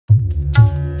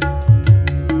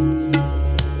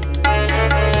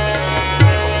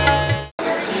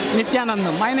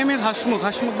Nithyananda. My name is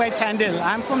Hashmukh by Tandil.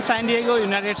 I'm from San Diego,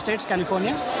 United States,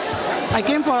 California. I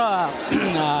came for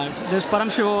this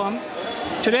Paramashivoham.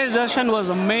 Today's darshan was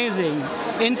amazing.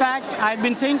 In fact, I've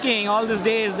been thinking all these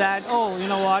days that, oh, you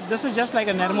know what, this is just like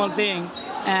a normal thing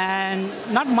and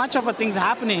not much of a thing's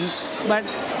happening. But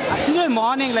today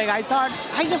morning, like I thought,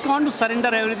 I just want to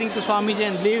surrender everything to Swamiji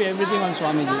and leave everything on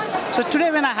Swamiji. So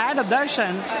today when I had a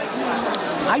darshan,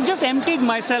 I just emptied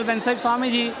myself and said,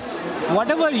 Swamiji,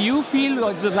 whatever you feel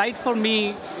is right for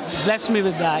me, bless me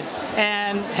with that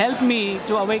and help me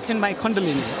to awaken my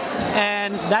Kundalini.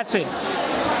 And that's it.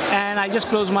 And I just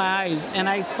closed my eyes and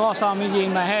I saw Swamiji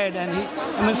in my head and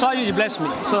Swamiji blessed me.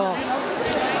 So,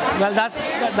 well,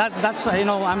 that's you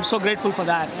know, I'm so grateful for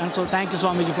that. And so thank you,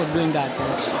 Swamiji, for doing that for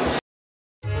us.